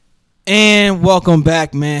And welcome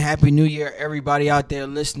back, man. Happy New Year, everybody out there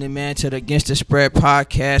listening, man, to the Against the Spread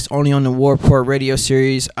podcast, only on the Warport radio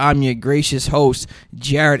series. I'm your gracious host,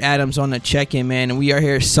 Jared Adams, on the check-in, man, and we are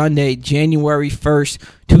here Sunday, January 1st,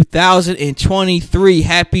 2023.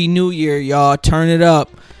 Happy New Year, y'all. Turn it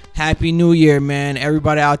up. Happy New Year, man.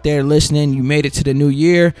 Everybody out there listening, you made it to the new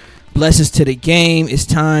year. Blessings to the game. It's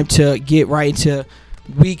time to get right into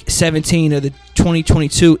Week 17 of the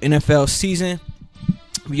 2022 NFL season.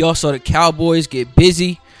 We all saw the Cowboys get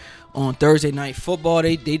busy on Thursday Night Football.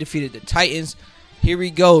 They defeated the Titans. Here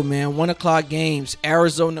we go, man. 1 o'clock games.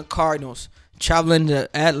 Arizona Cardinals traveling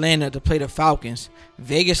to Atlanta to play the Falcons.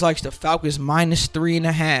 Vegas likes the Falcons minus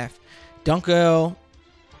 3.5. Dunkel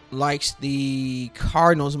likes the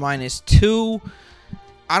Cardinals minus 2.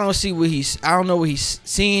 I don't know what he's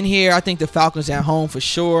seeing here. I think the Falcons at home for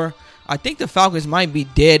sure. I think the Falcons might be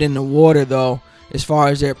dead in the water though, as far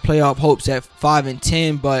as their playoff hopes at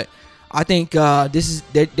 5-10. But I think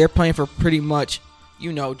they're playing for pretty much,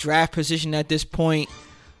 draft position at this point.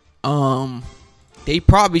 They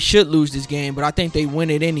probably should lose this game, but I think they win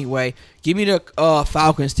it anyway. Give me the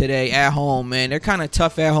Falcons today at home, man. They're kind of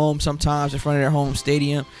tough at home sometimes in front of their home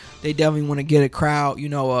stadium. They definitely want to get a crowd,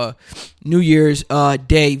 New Year's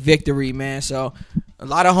Day victory, man. So a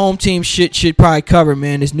lot of home teams should probably cover,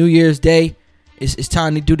 man. This New Year's Day, it's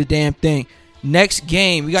time to do the damn thing. Next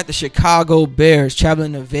game, we got the Chicago Bears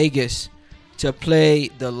traveling to Vegas to play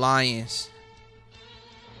the Lions.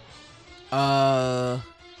 The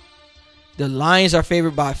Lions are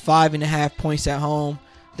favored by 5.5 points at home.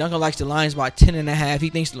 Duncan likes the Lions by 10.5.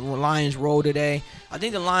 He thinks the Lions roll today. I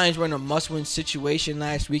think the Lions were in a must-win situation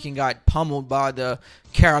last week and got pummeled by the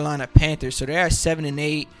Carolina Panthers. So they're at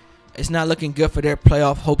 7-8. It's not looking good for their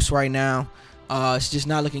playoff hopes right now. It's just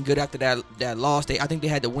not looking good after that loss. I think they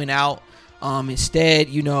had to win out. Instead,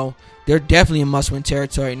 they're definitely in must-win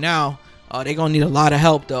territory now. They're going to need a lot of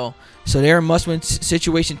help, though. So they're in must-win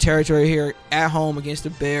situation territory here at home against the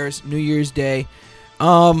Bears, New Year's Day.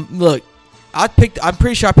 Look, I'm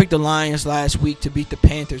pretty sure I picked the Lions last week to beat the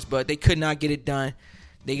Panthers, but they could not get it done.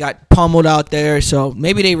 They got pummeled out there, so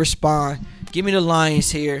maybe they respond. Give me the Lions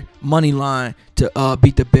here, money line, to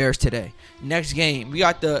beat the Bears today. Next game, we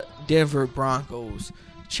got the Denver Broncos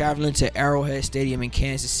traveling to Arrowhead Stadium in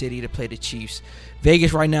Kansas City to play the Chiefs.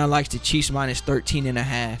 Vegas right now likes the Chiefs minus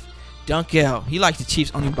 13.5. Dunkel, he likes the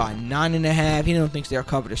Chiefs only by 9.5. He don't think they'll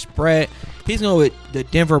cover the spread. He's going with the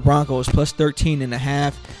Denver Broncos plus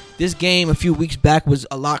 13.5. This game a few weeks back was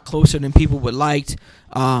a lot closer than people would liked.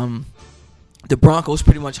 The Broncos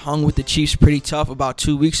pretty much hung with the Chiefs pretty tough about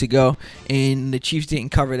 2 weeks ago, and the Chiefs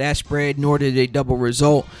didn't cover that spread, nor did they double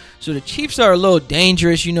result. So the Chiefs are a little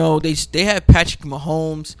dangerous. They have Patrick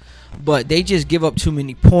Mahomes, but they just give up too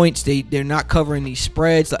many points. They're not covering these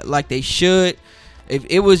spreads like they should. If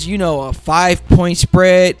it was, a 5-point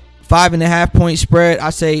spread, 5.5-point spread,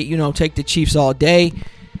 I say, take the Chiefs all day.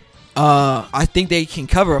 I think they can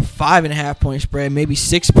cover a 5.5-point spread, maybe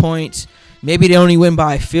 6 points. Maybe they only win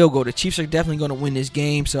by a field goal. The Chiefs are definitely going to win this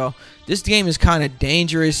game. So this game is kind of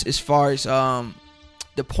dangerous as far as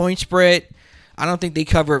the point spread. I don't think they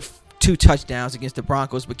cover 2 touchdowns against the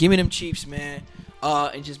Broncos. But give me them Chiefs, man,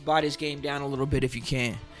 and just buy this game down a little bit if you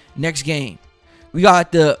can. Next game, we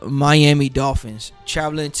got the Miami Dolphins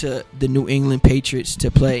traveling to the New England Patriots to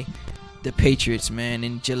play the Patriots, man,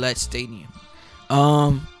 in Gillette Stadium.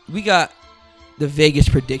 We got the Vegas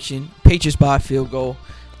prediction, Patriots by a field goal.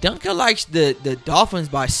 Duncan likes the Dolphins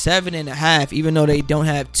by 7.5, even though they don't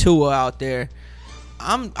have Tua out there.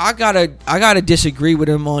 I gotta disagree with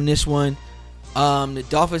him on this one. The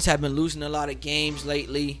Dolphins have been losing a lot of games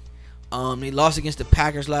lately. They lost against the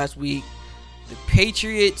Packers last week. The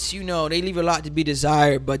Patriots, they leave a lot to be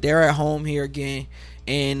desired, but they're at home here again.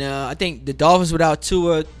 And I think the Dolphins without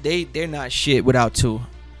Tua, they're not shit without Tua,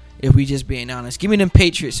 if we just being honest. Give me them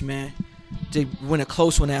Patriots, man, to win a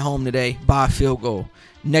close one at home today by a field goal.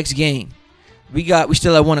 Next game, we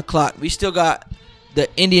still at 1 o'clock. We still got the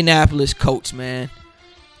Indianapolis Colts, man.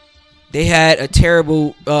 They had a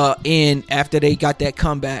terrible end after they got that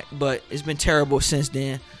comeback, but it's been terrible since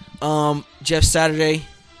then. Jeff Saturday,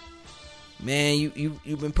 man,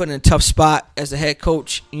 you've been put in a tough spot as a head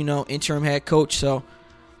coach, interim head coach. So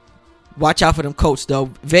watch out for them Colts,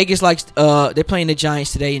 though. Vegas likes they're playing the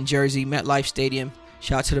Giants today in Jersey, MetLife Stadium.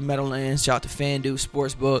 Shout out to the Meadowlands. Shout out to FanDuel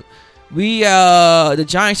Sportsbook. The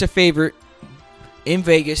Giants are favored in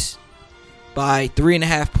Vegas by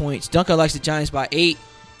 3.5 points. Duncan likes the Giants by 8.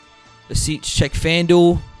 Let's check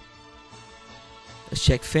FanDuel.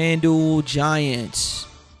 Giants.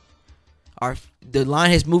 The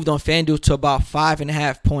line has moved on FanDuel to about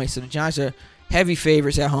 5.5 points. So the Giants are heavy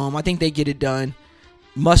favorites at home. I think they get it done.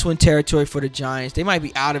 must-win territory for the Giants. They might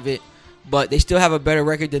be out of it, but they still have a better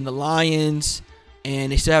record than the Lions,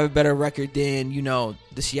 and they still have a better record than,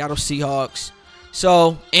 the Seattle Seahawks,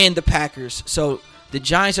 and the Packers. So the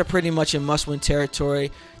Giants are pretty much in must-win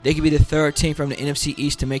territory. They could be the third team from the NFC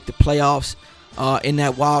East to make the playoffs in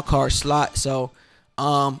that wild card slot. So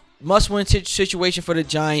must-win situation for the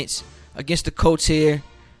Giants against the Colts here.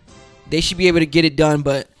 They should be able to get it done,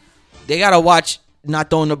 but they got to watch not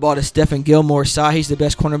throwing the ball to Stephon Gilmore. He's the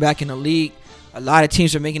best cornerback in the league. A lot of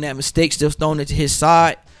teams are making that mistake, still throwing it to his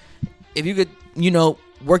side. If you could,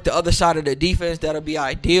 work the other side of the defense, that'll be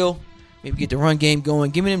ideal. Maybe get the run game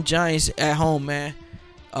going. Give me them Giants at home, man,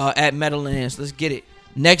 at Meadowlands. Let's get it.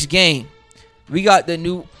 Next game, we got the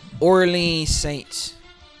New Orleans Saints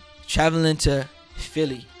traveling to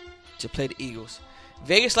Philly to play the Eagles.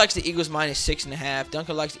 Vegas likes the Eagles minus 6.5.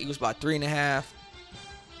 Duncan likes the Eagles by 3.5.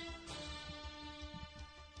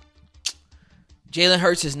 Jalen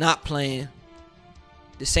Hurts is not playing.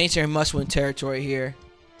 The Saints are in must-win territory here.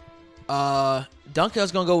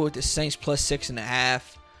 Duncan's going to go with the Saints plus 6.5.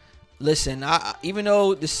 Listen, even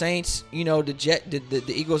though the Saints, the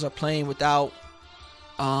Eagles are playing without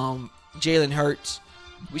Jalen Hurts,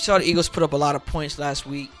 we saw the Eagles put up a lot of points last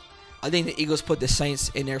week. I think the Eagles put the Saints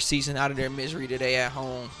in their season out of their misery today at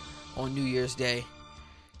home on New Year's Day.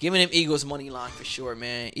 Give me them Eagles money line for sure,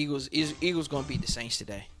 man. Eagles going to beat the Saints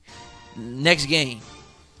today. Next game,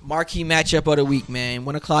 marquee matchup of the week, man.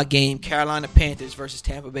 1 o'clock game, Carolina Panthers versus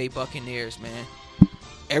Tampa Bay Buccaneers, man.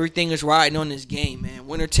 Everything is riding on this game, man.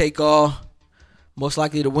 Winner take all. Most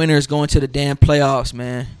likely the winner is going to the damn playoffs,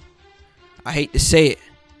 man. I hate to say it.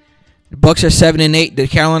 The Bucs are 7-8. The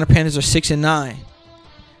Carolina Panthers are 6-9.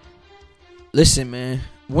 Listen, man.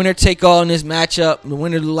 Winner take all in this matchup. The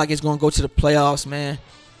winner look like it's going to go to the playoffs, man.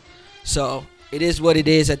 So it is what it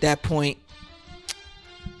is at that point.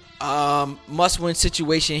 Must-win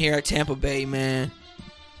situation here at Tampa Bay, man.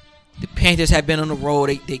 The Panthers have been on the road.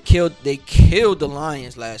 They killed the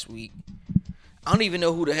Lions last week. I don't even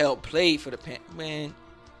know who the hell played for the Panthers, man.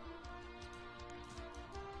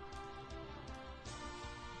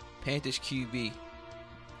 Panthers QB.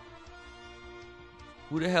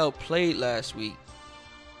 Who the hell played last week?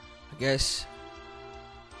 I guess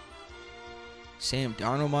Sam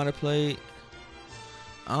Darnold might have played.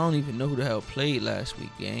 I don't even know who the hell played last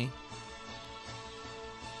week, gang.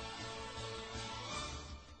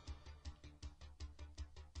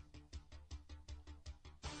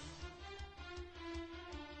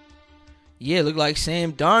 Yeah, look like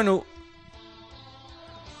Sam Darnold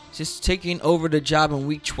just taking over the job in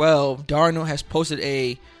Week 12. Darnold has posted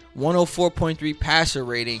a 104.3 passer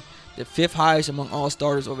rating, the 5th highest among all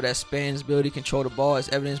starters over that span. His ability to control the ball is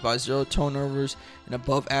evidenced by 0 turnovers and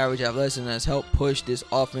above average athleticism has helped push this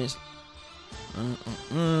offense.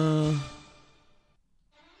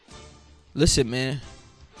 Listen, man.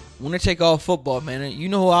 Winner take all football, man. You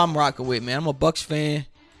know who I'm rocking with, man. I'm a Bucs fan.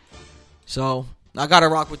 So I gotta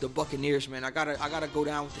rock with the Buccaneers, man. I gotta go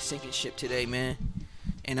down with the sinking ship today, man.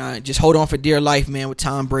 And just hold on for dear life, man, with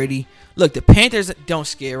Tom Brady. Look, the Panthers don't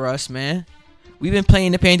scare us, man. We've been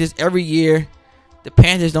playing the Panthers every year. The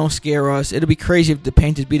Panthers don't scare us. It'll be crazy if the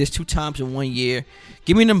Panthers beat us 2 times in 1 year.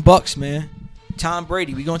 Give me them Bucs, man. Tom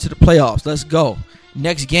Brady, we going to the playoffs. Let's go.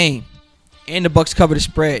 Next game. And the Bucs cover the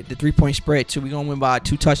spread, the 3-point spread, too. We're going to win by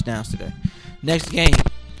 2 touchdowns today. Next game.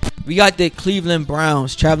 We got the Cleveland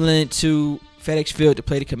Browns traveling to FedEx Field to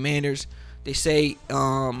play the Commanders. They say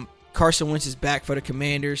Carson Wentz is back for the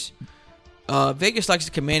Commanders. Vegas likes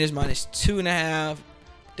the Commanders minus 2.5.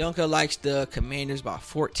 Duncan likes the Commanders by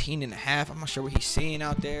 14.5. I'm not sure what he's seeing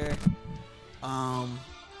out there. I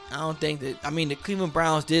don't think that. I mean, the Cleveland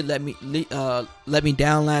Browns did let me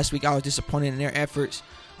down last week. I was disappointed in their efforts.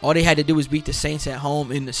 All they had to do was beat the Saints at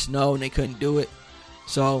home in the snow, and they couldn't do it.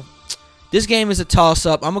 So this game is a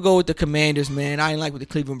toss-up. I'm gonna go with the Commanders, man. I didn't like what the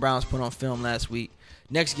Cleveland Browns put on film last week.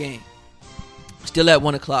 Next game, still at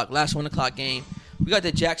 1 o'clock. Last 1 o'clock game. We got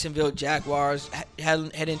the Jacksonville Jaguars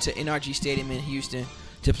heading to NRG Stadium in Houston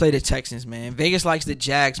to play the Texans, man. Vegas likes the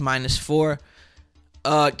Jags minus 4.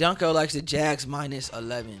 Dunko likes the Jags minus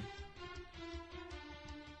 11.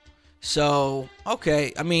 So,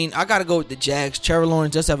 okay. I mean, I got to go with the Jags. Trevor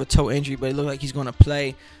Lawrence does have a toe injury, but it looks like he's going to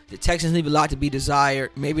play. The Texans leave a lot to be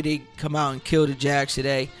desired. Maybe they come out and kill the Jags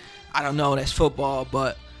today. I don't know. That's football,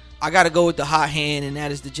 but I got to go with the hot hand, and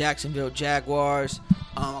that is the Jacksonville Jaguars.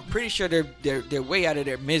 I'm pretty sure they're way out of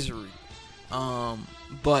their misery.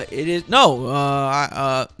 But it is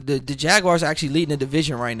the Jaguars are actually leading the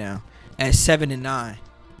division right now at 7-9.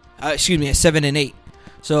 At 7-8.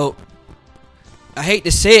 So I hate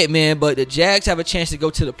to say it, man, but the Jags have a chance to go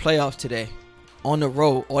to the playoffs today on the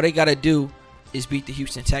road. All they gotta do is beat the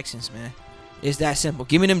Houston Texans, man. It's that simple.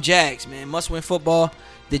 Give me them Jags, man. Must-win football.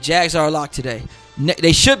 The Jags are a lock today.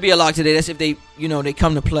 They should be a lock today. That's if they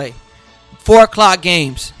come to play. 4 o'clock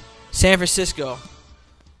games. San Francisco.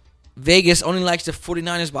 Vegas only likes the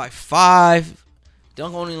 49ers by 5.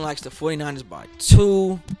 Dunk only likes the 49ers by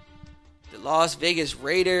 2. The Las Vegas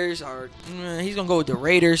Raiders are... he's going to go with the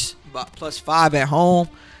Raiders. About +5 at home.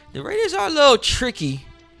 The Raiders are a little tricky.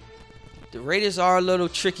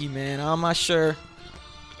 Man. I'm not sure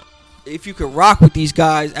if you could rock with these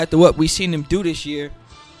guys after what we've seen them do this year.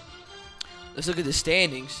 Let's look at the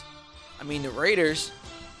standings. I mean, the Raiders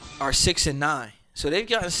are 6-9. So they've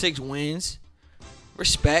gotten 6 wins.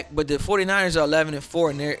 Respect. But the 49ers are 11-4,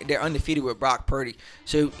 and they're undefeated with Brock Purdy.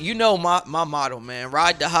 So you know my motto, man.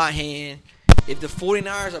 Ride the hot hand. If the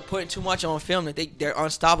 49ers are putting too much on film that they're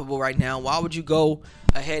unstoppable right now, why would you go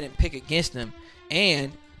ahead and pick against them?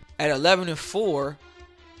 And at 11-4,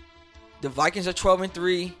 the Vikings are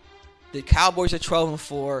 12-3. The Cowboys are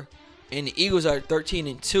 12-4, and the Eagles are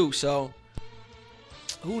 13-2. So,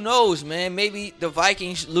 who knows, man? Maybe the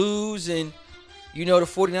Vikings lose, and the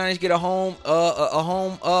 49ers get a home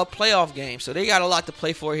playoff game. So they got a lot to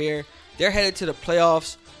play for here. They're headed to the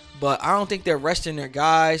playoffs, but I don't think they're resting their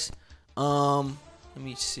guys. Let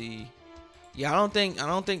me see. Yeah, I don't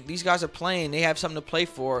think these guys are playing. They have something to play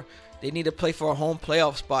for. They need to play for a home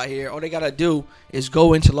playoff spot here. All they gotta do is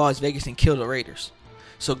go into Las Vegas and kill the Raiders.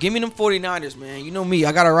 So give me them 49ers, man. You know me.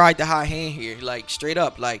 I got to ride the high hand here. Like, straight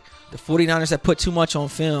up. Like, the 49ers have put too much on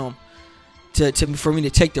film for me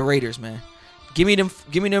to take the Raiders, man. Give me them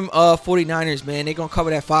 49ers, man. They're going to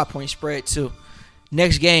cover that 5-point spread, too.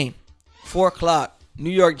 Next game, 4 o'clock.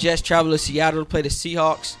 New York Jets travel to Seattle to play the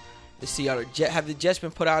Seahawks. Have the Jets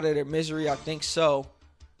been put out of their misery? I think so.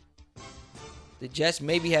 The Jets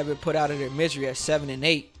maybe have been put out of their misery at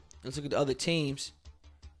 7-8. Let's look at the other teams.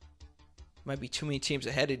 Might be too many teams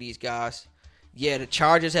ahead of these guys. Yeah, the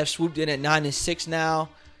Chargers have swooped in at 9-6 now.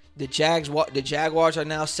 The Jaguars are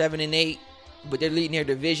now 7-8, but they're leading their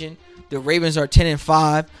division. The Ravens are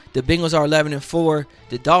 10-5. The Bengals are 11-4.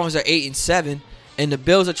 The Dolphins are 8-7, and the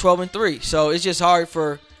Bills are 12-3. So it's just hard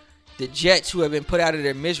for the Jets, who have been put out of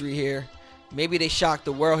their misery here. Maybe they shock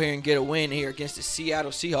the world here and get a win here against the Seattle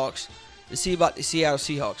Seahawks. Let's see about the Seattle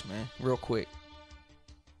Seahawks, man, real quick.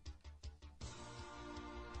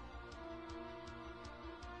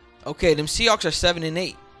 Okay, them Seahawks are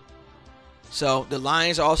 7-8. So the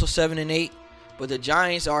Lions are also 7-8, but the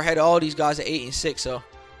Giants are ahead of all these guys at 8-6. So,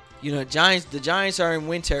 the Giants are in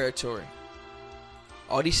win territory.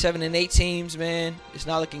 All these 7-8 teams, man, it's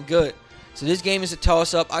not looking good. So this game is a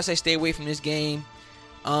toss-up. I say stay away from this game.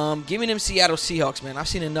 Give me them Seattle Seahawks, man. I've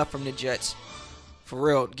seen enough from the Jets. For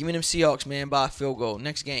real. Give me them Seahawks, man, by a field goal.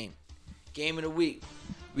 Next game. Game of the week.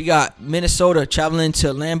 We got Minnesota traveling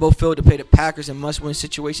to Lambeau Field to play the Packers in must-win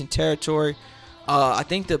situation territory. I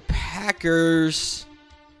think the Packers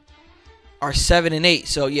are 7-8.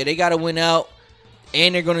 So, yeah, they got to win out.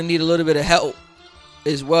 And they're going to need a little bit of help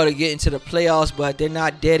as well to get into the playoffs. But they're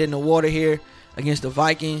not dead in the water here against the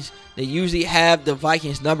Vikings. They usually have the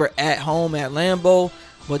Vikings number at home at Lambeau.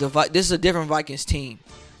 But this is a different Vikings team.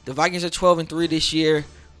 The Vikings are 12-3 this year.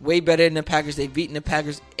 Way better than the Packers. They've beaten the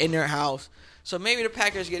Packers in their house. So maybe the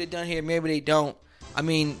Packers get it done here. Maybe they don't. I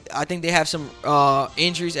mean, I think they have some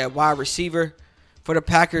injuries at wide receiver for the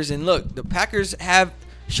Packers. And look, the Packers have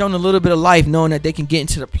shown a little bit of life knowing that they can get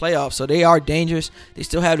into the playoffs. So they are dangerous. They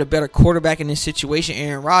still have the better quarterback in this situation,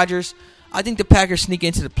 Aaron Rodgers. I think the Packers sneak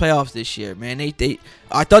into the playoffs this year, man.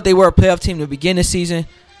 I thought they were a playoff team to begin the season.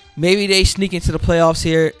 Maybe they sneak into the playoffs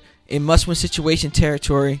here in must-win situation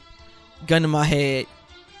territory. Gun to my head.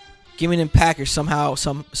 Give me them Packers somehow,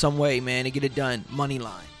 some way, man, to get it done. Money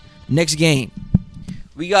line. Next game.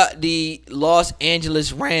 We got the Los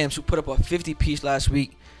Angeles Rams, who put up a 50-piece last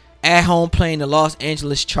week, at home playing the Los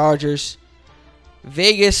Angeles Chargers.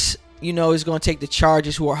 Vegas, is going to take the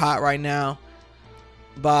Chargers, who are hot right now,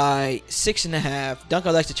 by 6.5.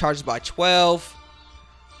 Duncan likes the Chargers by 12.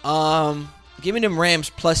 Give me them Rams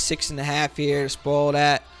plus 6.5 here to spoil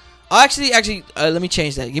that. Actually, let me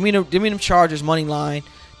change that. Give me them Chargers money line.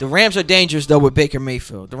 The Rams are dangerous, though, with Baker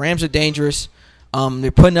Mayfield. The Rams are dangerous.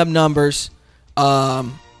 They're putting up numbers.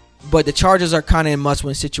 But the Chargers are kind of in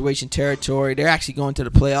must-win situation territory. They're actually going to the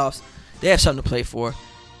playoffs. They have something to play for.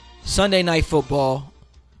 Sunday Night Football,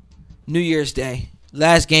 New Year's Day,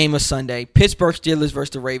 last game of Sunday. Pittsburgh Steelers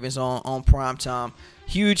versus the Ravens on primetime.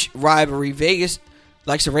 Huge rivalry. Vegas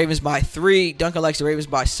likes the Ravens by 3. Duncan likes the Ravens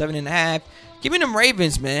by 7.5. Give me them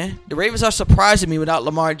Ravens, man. The Ravens are surprising me without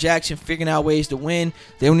Lamar Jackson figuring out ways to win.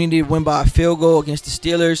 They only need to win by a field goal against the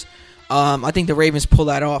Steelers. I think the Ravens pull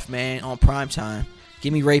that off, man, on primetime.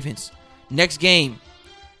 Give me Ravens. Next game.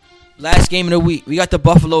 Last game of the week. We got the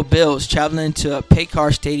Buffalo Bills traveling to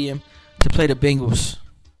Paycor Stadium to play the Bengals.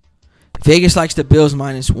 Vegas likes the Bills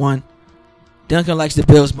 -1. Duncan likes the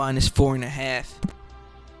Bills -4.5.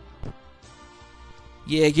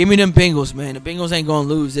 Yeah, give me them Bengals, man. The Bengals ain't going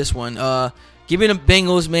to lose this one. Give me them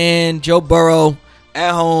Bengals, man. Joe Burrow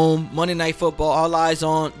at home, Monday Night Football, all eyes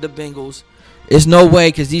on the Bengals. There's no way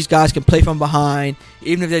because these guys can play from behind.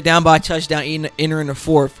 Even if they're down by a touchdown, entering the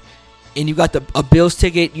fourth, and you got a Bills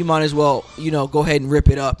ticket, you might as well, go ahead and rip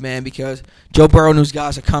it up, man, because Joe Burrow and those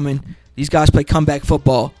guys are coming. These guys play comeback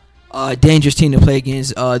football. Dangerous team to play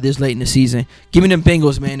against this late in the season. Give me them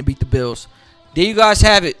Bengals, man, to beat the Bills. There you guys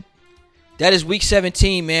have it. That is Week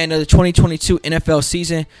 17, man, of the 2022 NFL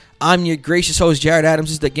season. I'm your gracious host, Jared Adams.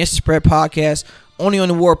 This is the Against the Spread podcast, only on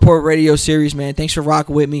the War Report radio series, man. Thanks for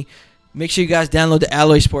rocking with me. Make sure you guys download the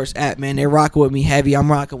Alloy Sports app, man. They're rocking with me heavy.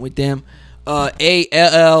 I'm rocking with them. ALLOY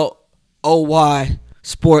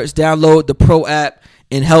Sports. Download the Pro app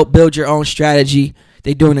and help build your own strategy.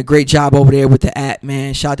 They're doing a great job over there with the app,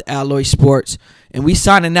 man. Shout out to Alloy Sports. And we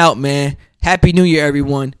signing out, man. Happy New Year,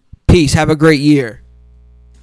 everyone. Peace. Have a great year.